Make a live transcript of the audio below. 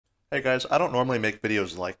Hey guys, I don't normally make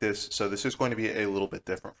videos like this, so this is going to be a little bit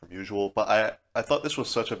different from usual, but I thought this was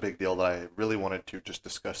such a big deal that I really wanted to just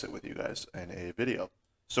discuss it with you guys in a video.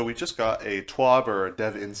 So we just got a TWAB or a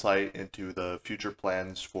dev insight into the future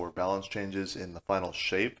plans for balance changes in the final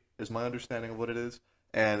shape, is my understanding of what it is.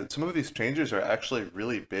 And some of these changes are actually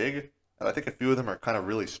really big, and I think a few of them are kind of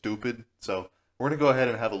really stupid. So we're going to go ahead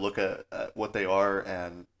and have a look at what they are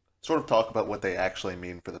and sort of talk about what they actually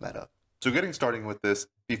mean for the meta. So getting starting with this,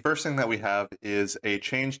 the first thing that we have is a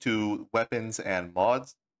change to weapons and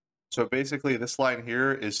mods. So basically this line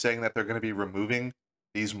here is saying that they're going to be removing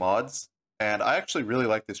these mods. And I actually really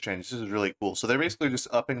like this change. This is really cool. So they're basically just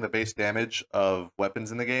upping the base damage of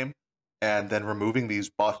weapons in the game and then removing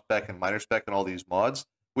these boss spec and minor spec and all these mods,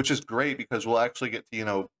 which is great because we'll actually get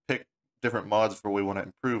to, pick different mods for what we want to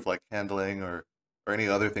improve, like handling or any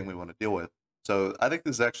other thing we want to deal with. So I think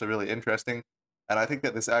this is actually really interesting. And I think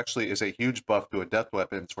that this actually is a huge buff to adept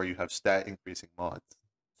weapons where you have stat increasing mods.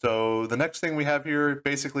 So the next thing we have here,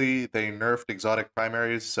 basically they nerfed exotic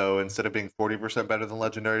primaries. So instead of being 40% better than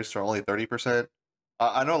legendaries, they're only 30%.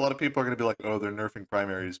 I know a lot of people are going to be like, oh, they're nerfing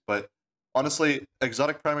primaries. But honestly,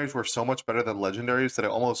 exotic primaries were so much better than legendaries that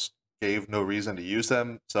it almost gave no reason to use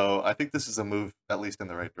them. So I think this is a move at least in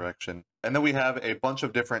the right direction. And then we have a bunch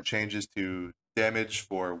of different changes to damage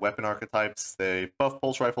for weapon archetypes. They buff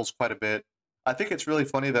pulse rifles quite a bit. I think it's really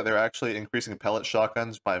funny that they're actually increasing pellet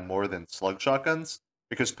shotguns by more than slug shotguns,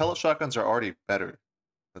 because pellet shotguns are already better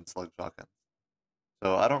than slug shotguns.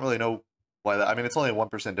 So I don't really know why that. I mean, it's only a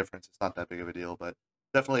 1% difference. It's not that big of a deal, but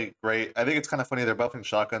definitely great. I think it's kind of funny they're buffing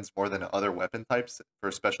shotguns more than other weapon types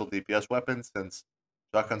for special DPS weapons, since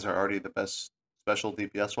shotguns are already the best special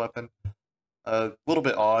DPS weapon. A little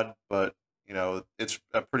bit odd, but it's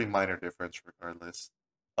a pretty minor difference regardless.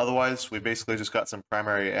 Otherwise, we basically just got some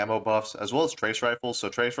primary ammo buffs as well as trace rifles. So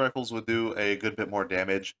trace rifles would do a good bit more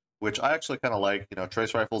damage, which I actually kind of like.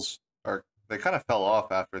 Trace rifles they kind of fell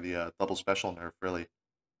off after the double special nerf, really,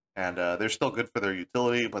 and they're still good for their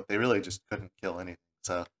utility, but they really just couldn't kill anything.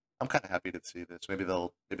 So I'm kind of happy to see this. Maybe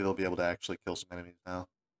they'll be able to actually kill some enemies now.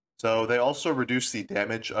 So they also reduce the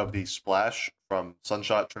damage of the splash from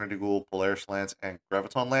Sunshot, Trinity Ghoul, Polaris Lance, and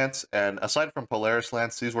Graviton Lance. And aside from Polaris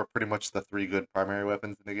Lance, these were pretty much the three good primary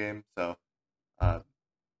weapons in the game. So uh,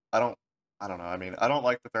 I don't, I don't know. I mean, I don't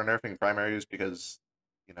like that they're nerfing primaries because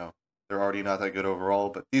you know they're already not that good overall.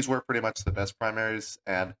 But these were pretty much the best primaries,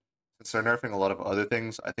 and since they're nerfing a lot of other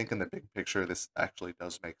things, I think in the big picture this actually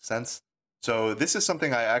does make sense. So this is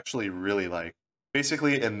something I actually really like.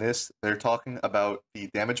 Basically, in this, they're talking about the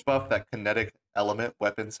damage buff that kinetic element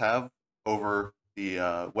weapons have over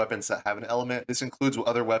the weapons that have an element. This includes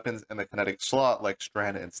other weapons in the kinetic slot, like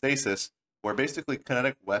Strand and Stasis, where basically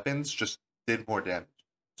kinetic weapons just did more damage.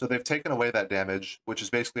 So they've taken away that damage, which is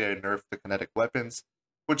basically a nerf to kinetic weapons,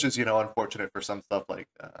 which is unfortunate for some stuff like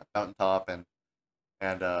Mountaintop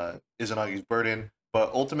and Izanagi's Burden.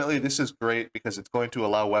 But ultimately, this is great because it's going to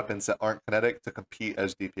allow weapons that aren't kinetic to compete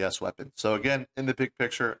as DPS weapons. So again, in the big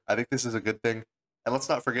picture, I think this is a good thing. And let's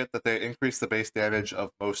not forget that they increase the base damage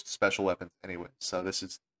of most special weapons anyway. So this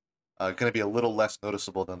is going to be a little less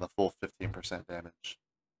noticeable than the full 15% damage.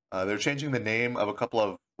 They're changing the name of a couple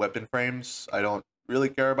of weapon frames. I don't really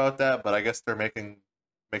care about that, but I guess they're making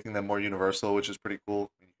them more universal, which is pretty cool.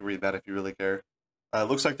 You can read that if you really care. It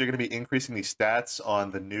looks like they're going to be increasing the stats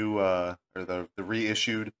on the new or the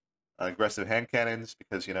reissued aggressive hand cannons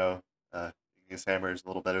because Genghis Hammer is a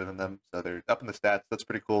little better than them, so they're up in the stats. That's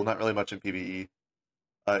pretty cool. Not really much in PVE.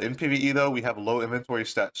 In PVE though, we have low inventory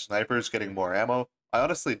stat snipers getting more ammo. I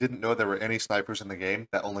honestly didn't know there were any snipers in the game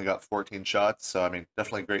that only got 14 shots, so I mean,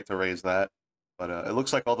 definitely great to raise that. But it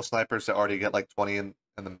looks like all the snipers that already get like 20 in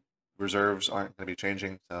the reserves aren't going to be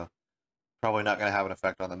changing, so probably not going to have an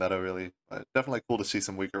effect on the meta really, but definitely cool to see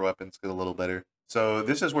some weaker weapons get a little better. So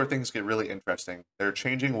this is where things get really interesting. They're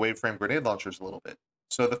changing waveframe grenade launchers a little bit.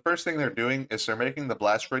 So the first thing they're doing is they're making the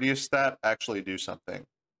blast radius stat actually do something.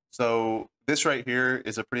 So this right here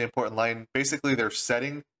is a pretty important line. Basically, they're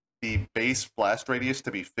setting the base blast radius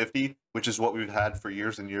to be 50, which is what we've had for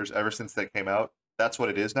years and years ever since they came out. That's what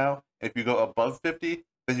it is now. If you go above 50,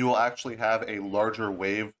 then you will actually have a larger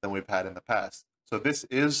wave than we've had in the past. So this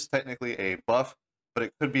is technically a buff, but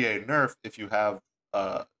it could be a nerf if you have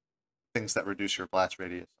things that reduce your blast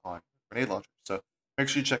radius on grenade launchers. So make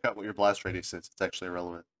sure you check out what your blast radius is. It's actually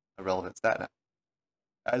a relevant stat now.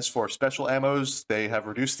 As for special ammos, they have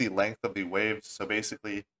reduced the length of the waves. So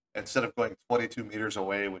basically, instead of going 22 meters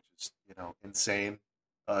away, which is insane,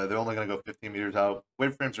 they're only going to go 15 meters out.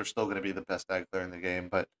 Wave frames are still going to be the best ag player in the game,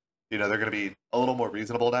 but they're going to be a little more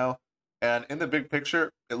reasonable now. And in the big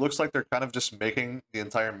picture, it looks like they're kind of just making the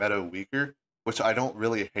entire meta weaker. which I don't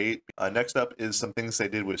really hate. Next up is some things they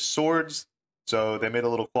did with swords. So they made a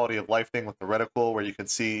little quality of life thing with the reticle where you can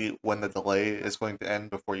see when the delay is going to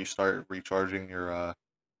end before you start recharging your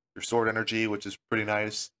sword energy, which is pretty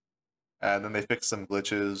nice. And then they fixed some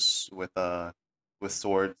glitches with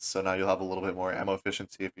swords, so now you'll have a little bit more ammo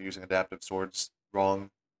efficiency if you're using adaptive swords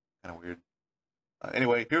wrong. Kind of weird.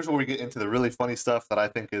 Anyway, here's where we get into the really funny stuff that I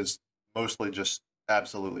think is mostly just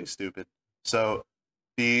absolutely stupid. So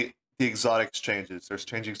the exotics changes. There's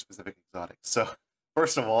changing specific exotics. So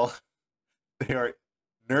first of all, they are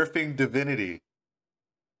nerfing Divinity.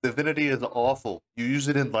 Divinity is awful. You use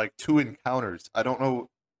it in like 2 encounters. I don't know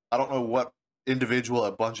what individual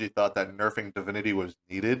at Bungie thought that nerfing Divinity was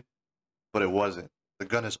needed, but it wasn't. The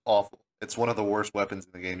gun is awful. It's one of the worst weapons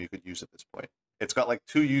in the game you could use at this point. It's got like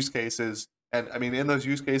 2 use cases, and I mean, in those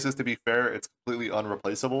use cases, to be fair, it's completely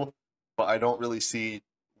unreplaceable, but I don't really see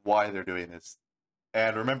why they're doing this.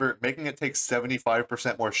 And remember, making it take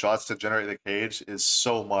 75% more shots to generate the cage is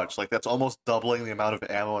so much. Like, that's almost doubling the amount of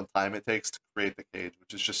ammo and time it takes to create the cage,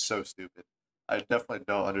 which is just so stupid. I definitely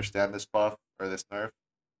don't understand this buff, or this nerf.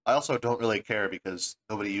 I also don't really care because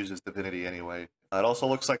nobody uses Divinity anyway. It also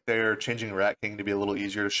looks like they're changing Rat King to be a little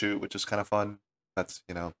easier to shoot, which is kind of fun. That's,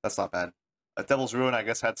 that's not bad. Devil's Ruin, I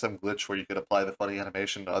guess, had some glitch where you could apply the funny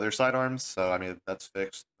animation to other sidearms, so, I mean, that's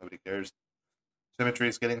fixed. Nobody cares. Symmetry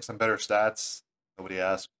is getting some better stats. Nobody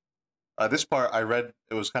asked. This part, I read,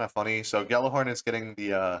 it was kind of funny. So, Gjallarhorn is getting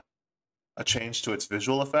a change to its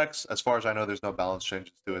visual effects. As far as I know, there's no balance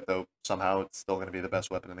changes to it, though somehow it's still going to be the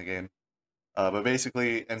best weapon in the game. But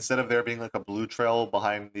basically, instead of there being like a blue trail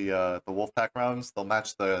behind the Wolfpack rounds, they'll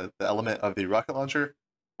match the element of the rocket launcher.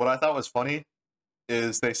 What I thought was funny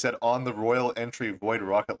is they said on the Royal Entry Void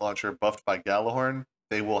rocket launcher buffed by Gjallarhorn,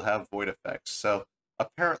 they will have void effects. So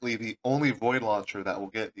apparently, the only void launcher that will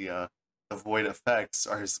get the void effects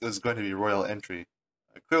is going to be Royal Entry.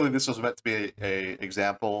 Clearly, this was meant to be a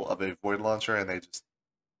example of a void launcher, and they just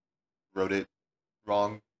wrote it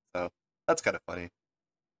wrong. So that's kind of funny.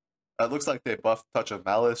 It looks like they buffed Touch of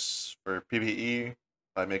Malice for PvE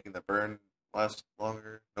by making the burn last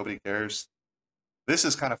longer. Nobody cares. This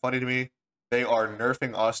is kind of funny to me. They are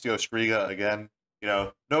nerfing Osteo Striga again.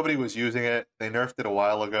 Nobody was using it. They nerfed it a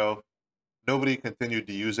while ago. Nobody continued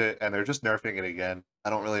to use it, and they're just nerfing it again. I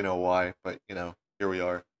don't really know why, but, here we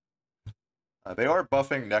are. They are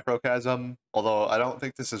buffing Necrochasm, although I don't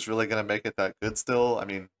think this is really going to make it that good still. I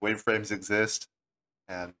mean, wave frames exist,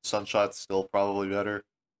 and Sunshot's still probably better.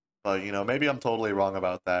 But, maybe I'm totally wrong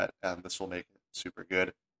about that, and this will make it super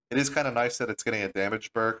good. It is kind of nice that it's getting a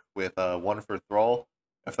damage perk with 1 for Thrall.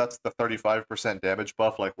 If that's the 35% damage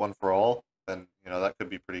buff, like 1 for all, then, that could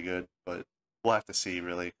be pretty good. But we'll have to see,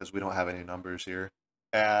 really, because we don't have any numbers here.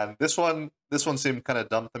 And this one seemed kind of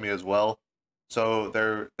dumb to me as well. So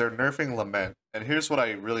they're nerfing Lament, and here's what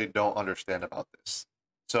I really don't understand about this.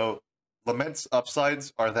 So Lament's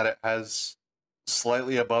upsides are that it has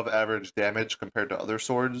slightly above average damage compared to other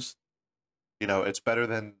swords. It's better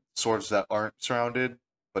than swords that aren't surrounded,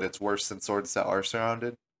 but it's worse than swords that are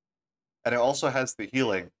surrounded. And it also has the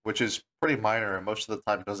healing, which is pretty minor and most of the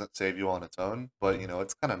time doesn't save you on its own, but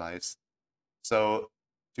it's kind of nice. So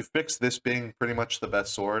to fix this being pretty much the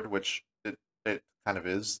best sword, which it kind of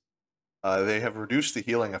is, they have reduced the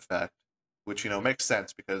healing effect, which, makes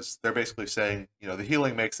sense because they're basically saying, the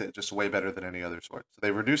healing makes it just way better than any other sword. So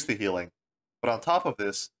they reduced the healing. But on top of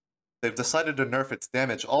this, they've decided to nerf its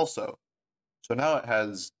damage also. So now it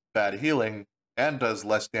has bad healing and does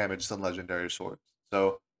less damage than legendary swords.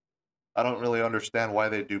 So I don't really understand why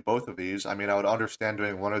they do both of these. I mean, I would understand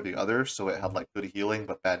doing one or the other, so it had like good healing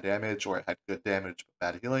but bad damage, or it had good damage but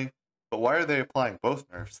bad healing. But why are they applying both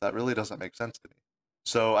nerfs? That really doesn't make sense to me.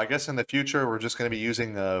 So I guess in the future, we're just going to be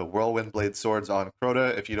using Whirlwind Blade swords on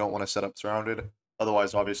Crota if you don't want to set up Surrounded.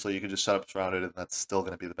 Otherwise, obviously, you can just set up Surrounded, and that's still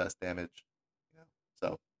going to be the best damage.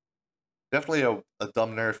 So definitely a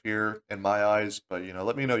dumb nerf here in my eyes, but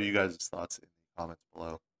let me know you guys' thoughts in the comments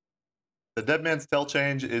below. The Dead Man's Tell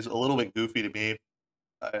change is a little bit goofy to me.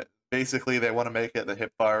 Basically, they want to make it the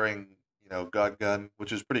hip-firing, God gun,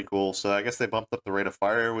 which is pretty cool. So I guess they bumped up the rate of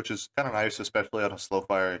fire, which is kind of nice, especially on a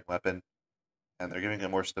slow-firing weapon. And they're giving it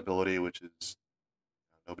more stability, which is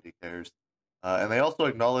nobody cares. And they also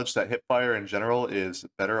acknowledge that hipfire in general is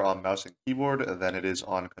better on mouse and keyboard than it is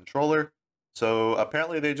on controller. So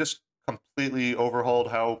apparently they just completely overhauled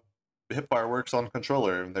how hipfire works on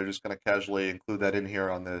controller, and they're just going to casually include that in here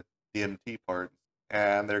on the DMT part.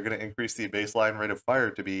 And they're going to increase the baseline rate of fire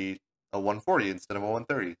to be a 140 instead of a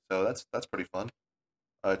 130. So that's pretty fun.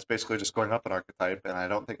 It's basically just going up an archetype, and I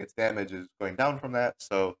don't think its damage is going down from that.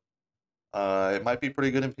 So It might be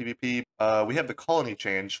pretty good in PvP. We have the colony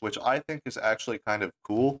change, which I think is actually kind of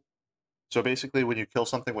cool. So basically, when you kill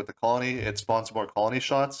something with the colony, it spawns more colony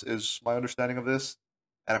shots, is my understanding of this.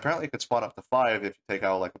 And apparently it could spawn up to 5 if you take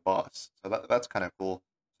out like a boss. So that's kind of cool.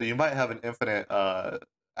 So you might have an infinite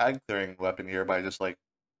ad clearing weapon here by just like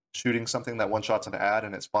shooting something that one-shots an ad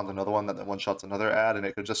and it spawns another one that one-shots another ad, and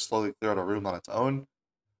it could just slowly clear out a room on its own,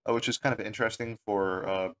 which is kind of interesting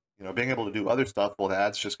for being able to do other stuff while the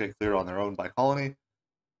ads just get cleared on their own by colony.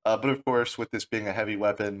 But of course, with this being a heavy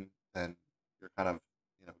weapon, then you're kind of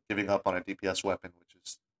giving up on a DPS weapon, which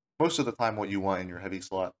is most of the time what you want in your heavy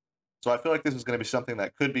slot. So I feel like this is going to be something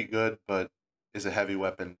that could be good, but is a heavy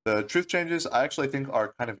weapon. The truth changes I actually think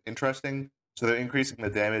are kind of interesting. So they're increasing the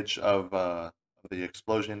damage of the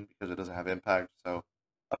explosion because it doesn't have impact. So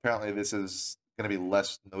apparently this is going to be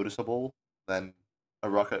less noticeable than a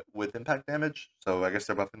rocket with impact damage. So I guess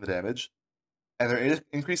they're buffing the damage. And they're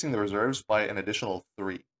increasing the reserves by an additional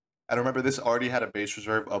 3. And remember, this already had a base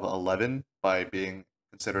reserve of 11 by being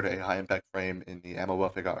considered a high impact frame in the ammo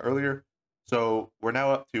buff I got earlier. So we're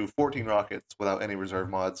now up to 14 rockets without any reserve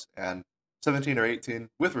mods and 17 or 18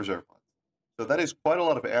 with reserve mods. So that is quite a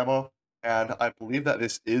lot of ammo, and I believe that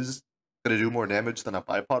this is going to do more damage than a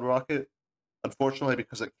bipod rocket. Unfortunately,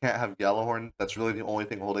 because it can't have Gjallarhorn, that's really the only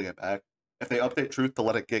thing holding it back. If they update Truth to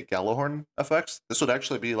let it get Gjallarhorn effects, this would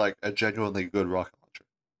actually be like a genuinely good rocket launcher.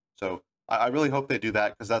 So I really hope they do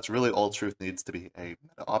that, because that's really all Truth needs to be a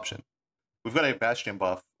meta option. We've got a Bastion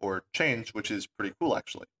buff, or change, which is pretty cool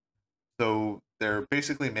actually. So they're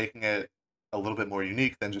basically making it a little bit more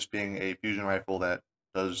unique than just being a fusion rifle that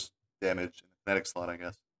does damage in the kinetic slot, I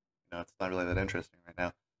guess. It's not really that interesting right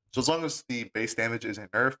now. So as long as the base damage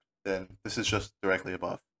isn't nerfed, then this is just directly a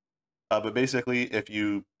buff. But basically, if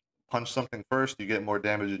you punch something first, you get more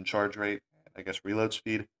damage and charge rate, and I guess reload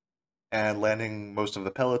speed, and landing most of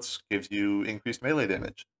the pellets gives you increased melee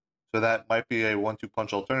damage. So that might be a 1-2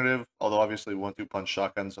 punch alternative, although obviously 1-2 punch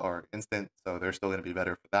shotguns are instant, so they're still going to be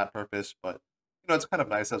better for that purpose. But it's kind of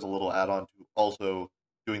nice as a little add-on to also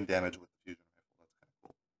doing damage with the fusion rifle. That's kind of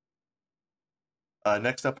cool.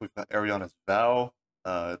 Next up, we've got Ariana's Vow.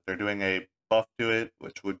 They're doing a buff to it,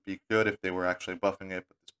 which would be good if they were actually buffing it,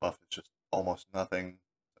 but this buff is just almost nothing.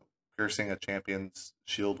 So piercing a champion's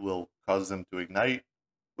shield will cause them to ignite,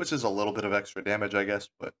 which is a little bit of extra damage, I guess,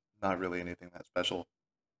 but not really anything that special.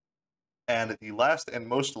 And the last and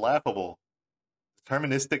most laughable,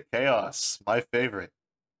 Deterministic Chaos, my favorite,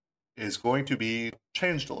 is going to be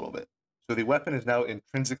changed a little bit. So the weapon is now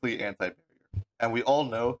intrinsically anti-barrier. And we all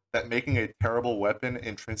know that making a terrible weapon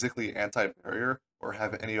intrinsically anti-barrier, or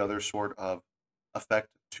have any other sort of effect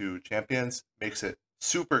to champions, makes it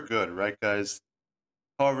super good, right guys?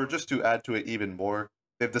 However, just to add to it even more,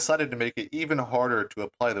 they've decided to make it even harder to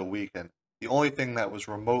apply the weaken. The only thing that was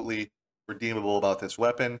remotely redeemable about this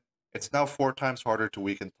weapon, it's now 4 times harder to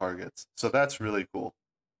weaken targets. So that's really cool.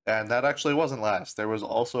 And that actually wasn't last. There was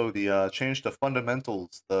also the change to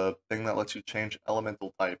fundamentals, the thing that lets you change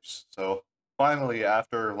elemental types. So finally,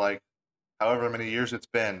 after like however many years it's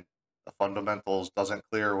been, the fundamentals doesn't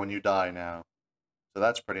clear when you die now. So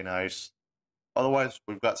that's pretty nice. Otherwise,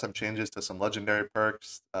 we've got some changes to some legendary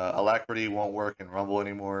perks. Alacrity won't work in Rumble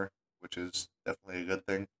anymore, which is definitely a good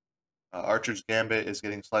thing. Archer's Gambit is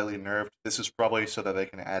getting slightly nerfed. This is probably so that they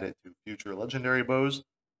can add it to future legendary bows,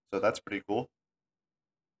 so that's pretty cool.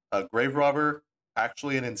 Grave Robber,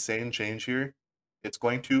 actually an insane change here. It's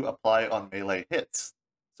going to apply on melee hits,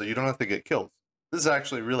 so you don't have to get kills. This is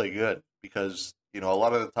actually really good, because a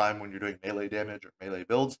lot of the time when you're doing melee damage or melee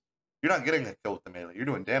builds, you're not getting a kill with the melee, you're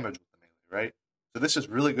doing damage with the melee, right? So this is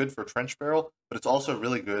really good for Trench Barrel, but it's also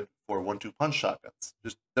really good for 1-2 punch shotguns.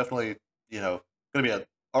 Just definitely, going to be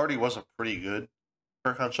already was a pretty good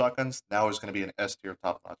perk on shotguns, now is going to be an S tier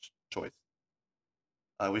top-notch choice.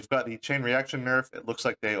 We've got the chain reaction nerf. It looks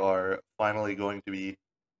like they are finally going to be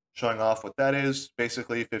showing off what that is.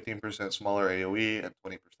 Basically, 15% smaller AoE and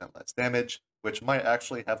 20% less damage, which might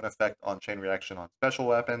actually have an effect on chain reaction on special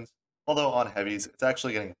weapons. Although on heavies, it's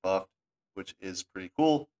actually getting buffed, which is pretty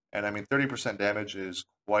cool. And I mean, 30% damage is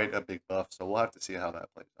quite a big buff, so we'll have to see how that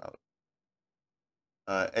plays out.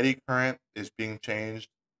 Eddy Current is being changed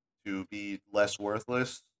to be less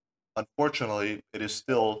worthless. Unfortunately, it is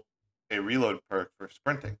still a reload perk for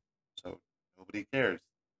sprinting, so nobody cares.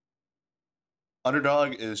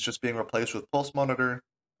 Underdog is just being replaced with Pulse Monitor,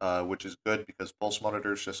 which is good because Pulse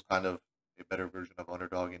Monitor is just kind of a better version of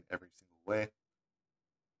Underdog in every single way.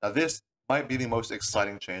 Now this might be the most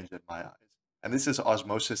exciting change in my eyes, and this is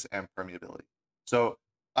Osmosis and Permeability. So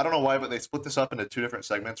I don't know why, but they split this up into 2 different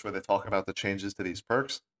segments where they talk about the changes to these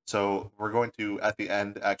perks. So we're going to, at the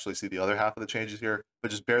end, actually see the other half of the changes here,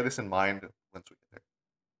 but just bear this in mind once we get there.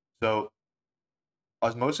 So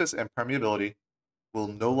osmosis and permeability will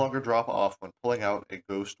no longer drop off when pulling out a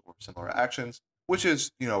ghost or similar actions, which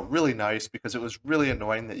is, really nice because it was really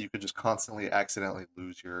annoying that you could just constantly accidentally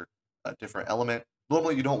lose your different element.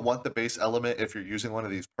 Normally, you don't want the base element if you're using one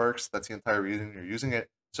of these perks. That's the entire reason you're using it.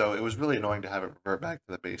 So it was really annoying to have it revert back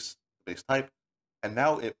to the base type. And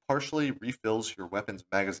now it partially refills your weapon's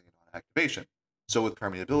magazine on activation. So with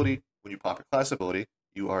permeability, when you pop your class ability,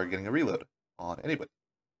 you are getting a reload on anybody.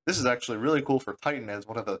 This is actually really cool for Titan as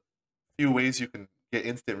one of the few ways you can get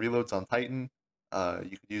instant reloads on Titan.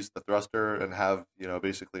 You could use the thruster and have,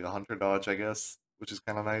 basically 100 dodge, I guess, which is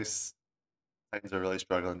kind of nice. Titans are really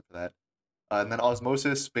struggling for that. And then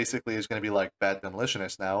Osmosis basically is going to be like Bad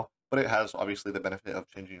Demolitionist now, but it has obviously the benefit of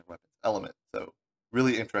changing your weapon's element. So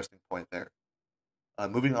really interesting point there.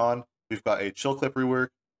 Moving on, we've got a Chill Clip rework.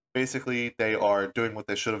 Basically, they are doing what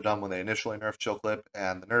they should have done when they initially nerfed Chill Clip,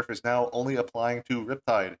 and the nerf is now only applying to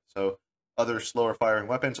Riptide. So other slower firing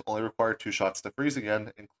weapons only require 2 shots to freeze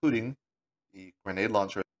again, including the grenade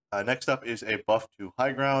launcher. Next up is a buff to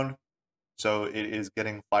High Ground. So it is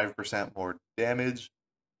getting 5% more damage,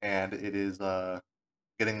 and it is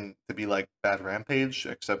getting to be like Bad Rampage,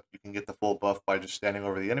 except you can get the full buff by just standing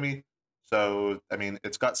over the enemy. So, I mean,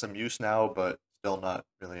 it's got some use now, but still not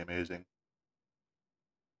really amazing.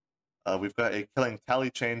 We've got a Killing Tally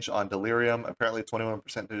change on Delirium. Apparently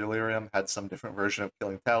 21% Delirium had some different version of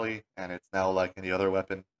Killing Tally, and it's now like any other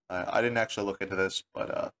weapon. I didn't actually look into this,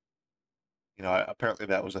 but, apparently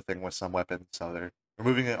that was a thing with some weapons, so they're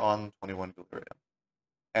removing it on 21 Delirium.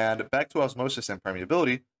 And back to Osmosis and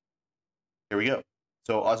Permeability. Here we go.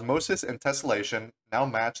 So Osmosis and Tessellation now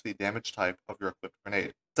match the damage type of your equipped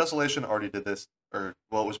grenade. Tessellation already did this, it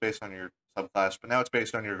was based on your subclass, but now it's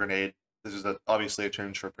based on your grenade. This is obviously a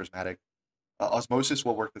change for Prismatic. Osmosis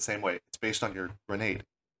will work the same way. It's based on your grenade,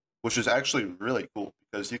 which is actually really cool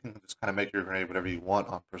because you can just kind of make your grenade whatever you want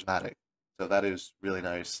on Prismatic. So that is really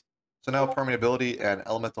nice. So now Permeability and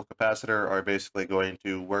Elemental Capacitor are basically going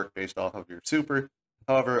to work based off of your super.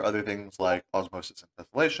 However, other things like Osmosis and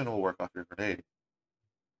Tessellation will work off your grenade.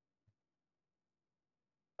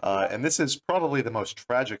 And this is probably the most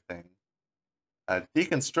tragic thing.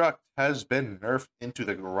 Deconstruct has been nerfed into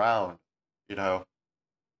the ground.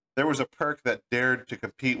 There was a perk that dared to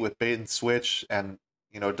compete with Bait and Switch, and,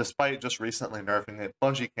 despite just recently nerfing it,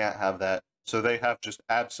 Bungie can't have that, so they have just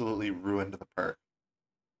absolutely ruined the perk.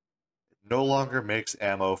 It no longer makes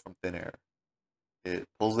ammo from thin air. It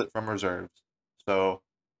pulls it from reserves. So,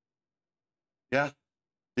 yeah,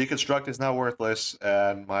 Deconstruct is now worthless,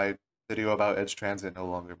 and my video about Edge Transit no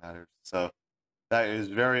longer matters. So, that is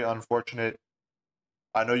very unfortunate.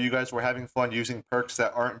 I know you guys were having fun using perks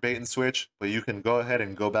that aren't Bait and Switch, but you can go ahead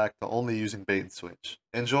and go back to only using Bait and Switch.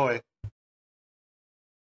 Enjoy!